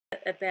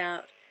bit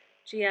about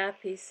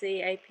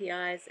gRPC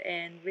APIs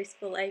and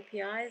RESTful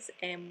APIs,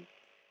 and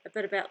a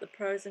bit about the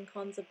pros and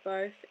cons of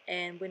both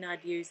and when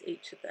I'd use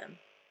each of them.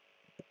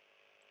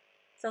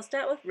 So I'll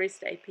start with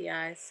REST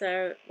APIs.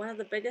 So one of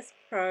the biggest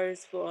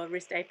pros for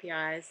REST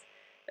APIs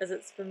is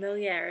its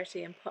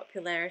familiarity and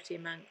popularity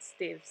amongst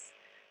devs.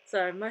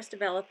 So most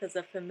developers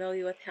are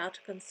familiar with how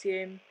to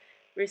consume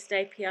REST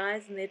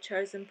APIs in their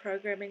chosen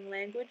programming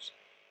language,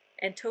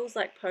 and tools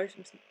like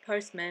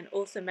Postman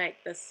also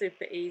make this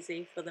super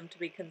easy for them to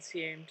be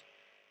consumed.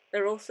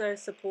 They're also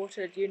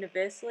supported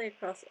universally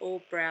across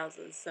all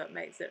browsers, so it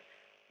makes it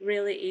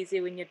really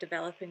easy when you're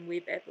developing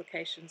web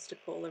applications to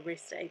call a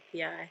REST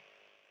API.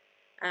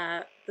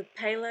 The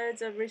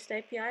payloads of REST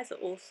APIs are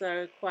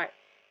also quite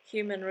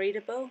human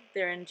readable.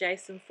 They're in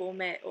JSON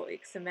format or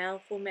XML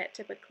format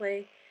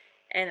typically,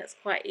 and it's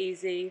quite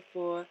easy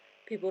for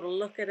people to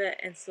look at it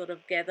and sort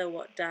of gather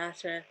what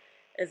data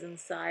is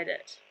inside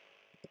it.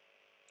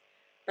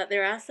 But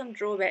there are some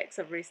drawbacks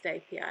of REST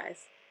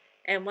APIs,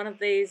 and one of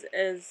these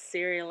is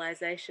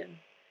serialization.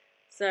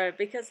 So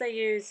because they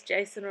use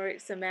JSON or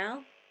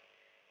XML,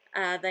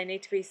 they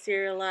need to be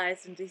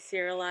serialized and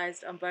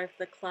deserialized on both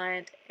the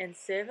client and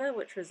server,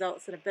 which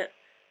results in a bit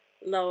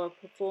lower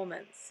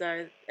performance.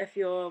 So if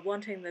you're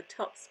wanting the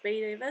top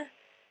speed ever,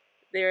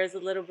 there is a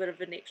little bit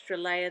of an extra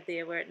layer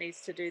there where it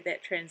needs to do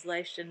that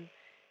translation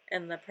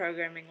in the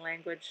programming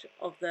language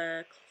of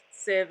the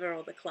server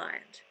or the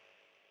client.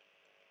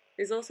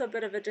 There's also a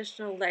bit of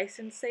additional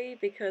latency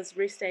because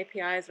REST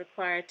APIs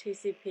require a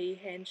TCP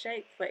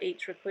handshake for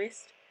each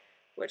request,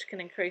 which can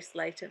increase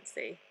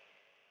latency.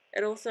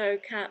 It also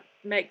can't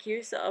make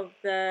use of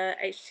the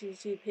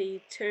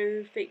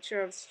HTTP2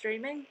 feature of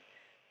streaming.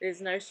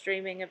 There's no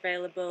streaming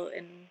available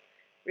in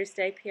REST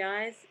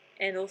APIs,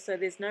 and also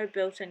there's no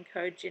built-in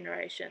code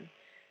generation.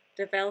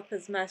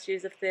 Developers must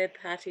use a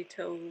third-party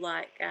tool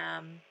like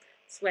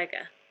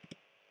Swagger.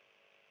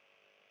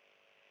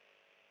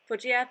 For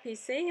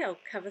gRPC, I'll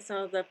cover some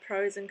of the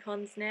pros and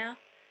cons now.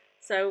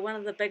 So one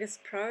of the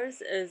biggest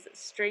pros is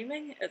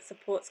streaming. It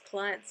supports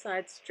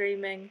client-side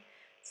streaming,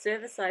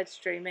 server-side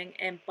streaming,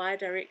 and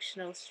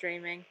bidirectional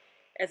streaming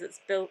as it's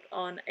built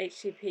on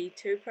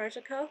HTTP2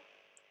 protocol.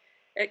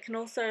 It can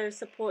also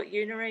support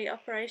unary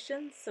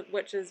operations,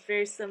 which is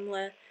very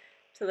similar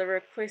to the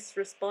request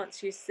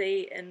response you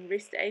see in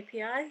REST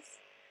APIs.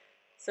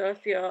 So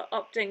if you're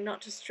opting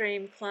not to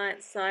stream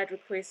client-side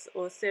requests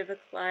or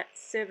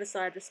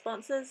server-side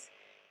responses,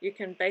 you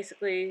can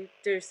basically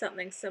do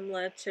something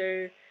similar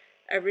to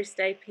a REST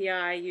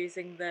API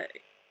using the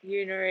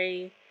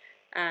unary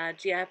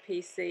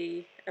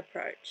gRPC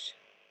approach.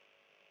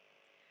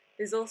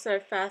 There's also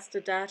faster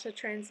data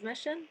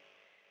transmission,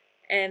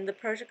 and the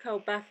protocol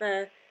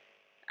buffer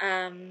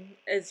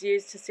is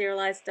used to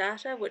serialize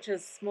data, which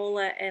is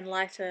smaller and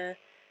lighter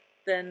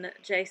than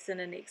JSON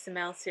and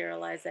XML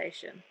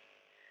serialization.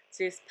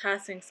 So you're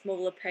passing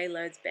smaller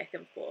payloads back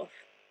and forth.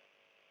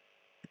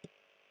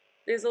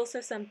 There's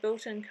also some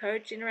built-in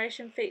code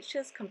generation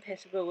features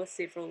compatible with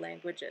several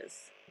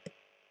languages.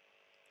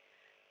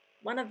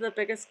 One of the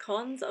biggest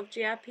cons of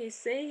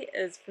gRPC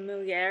is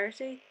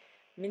familiarity.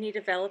 Many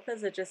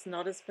developers are just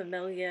not as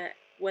familiar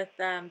with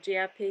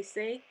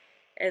gRPC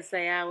as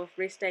they are with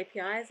REST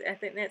APIs. I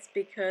think that's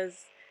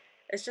because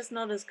it's just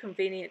not as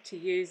convenient to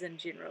use in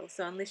general.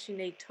 So unless you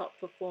need top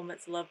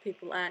performance, a lot of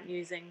people aren't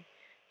using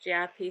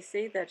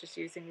gRPC, they're just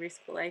using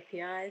RESTful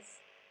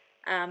APIs.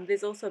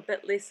 There's also a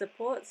bit less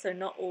support, so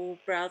not all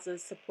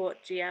browsers support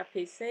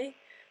gRPC,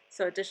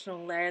 so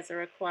additional layers are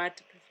required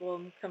to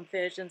perform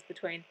conversions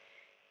between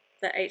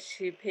the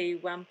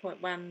HTTP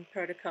 1.1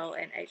 protocol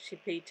and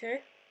HTTP 2.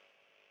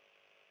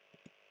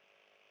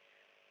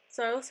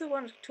 So I also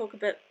want to talk a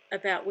bit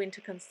about when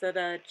to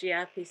consider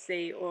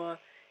gRPC or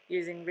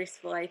using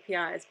RESTful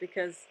APIs,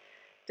 because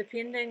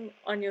depending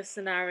on your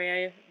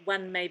scenario,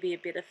 one may be a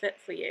better fit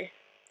for you.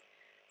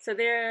 So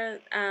there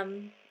are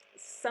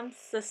some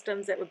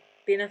systems that would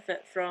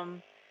benefit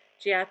from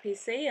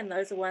gRPC, and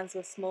those are ones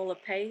with smaller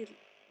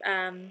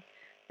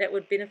that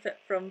would benefit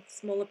from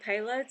smaller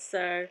payloads,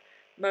 so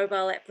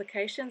mobile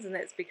applications, and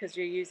that's because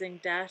you're using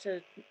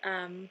data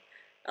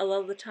a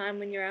lot of the time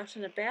when you're out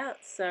and about,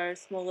 so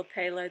smaller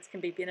payloads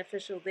can be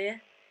beneficial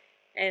there.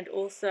 And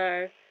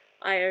also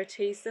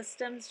IoT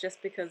systems,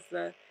 just because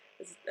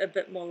it's a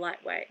bit more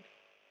lightweight.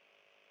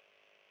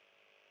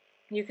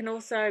 You can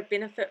also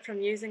benefit from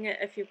using it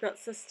if you've got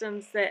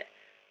systems that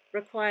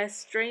require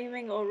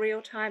streaming or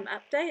real-time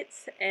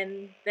updates,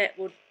 and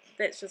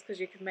that's just because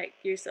you can make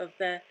use of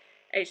the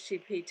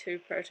HTTP2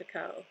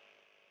 protocol.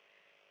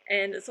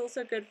 And it's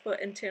also good for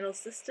internal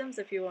systems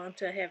if you want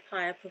to have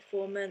higher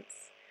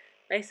performance.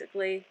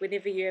 Basically,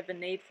 whenever you have a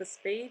need for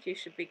speed, you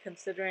should be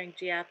considering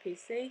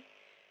gRPC.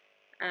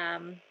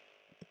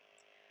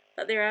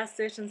 But there are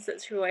certain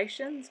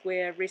situations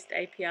where REST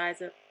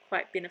APIs are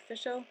quite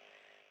beneficial.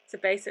 So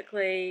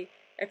basically,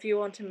 if you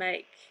want to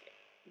make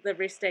the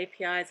REST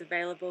APIs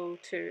available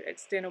to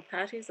external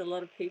parties, a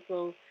lot of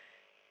people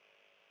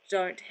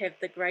don't have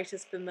the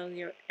greatest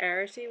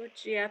familiarity with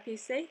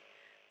gRPC.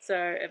 So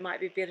it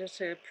might be better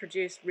to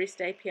produce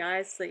REST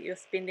APIs so that you're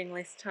spending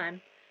less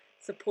time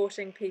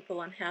supporting people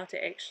on how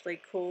to actually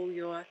call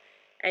your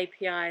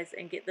APIs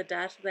and get the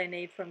data they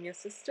need from your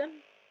system.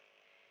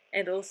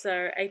 And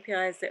also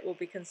APIs that will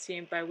be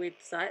consumed by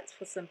websites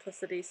for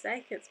simplicity's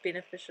sake. It's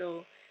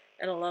beneficial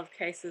in a lot of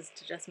cases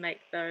to just make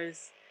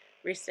those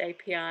REST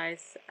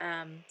APIs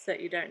so that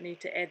you don't need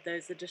to add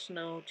those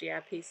additional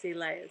gRPC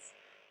layers.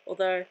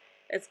 Although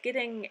it's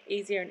getting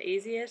easier and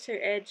easier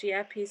to add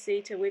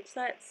gRPC to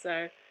websites,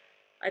 so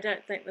I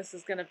don't think this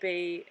is going to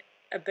be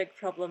a big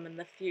problem in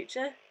the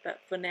future, but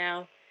for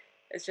now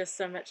it's just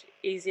so much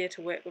easier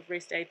to work with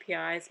REST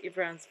APIs.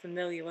 Everyone's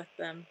familiar with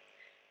them.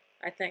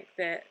 I think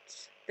that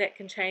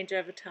can change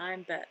over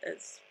time, but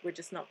we're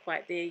just not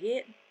quite there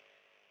yet.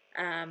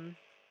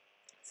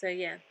 So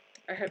yeah,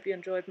 I hope you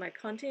enjoyed my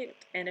content,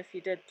 and if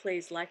you did,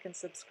 please like and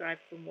subscribe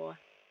for more.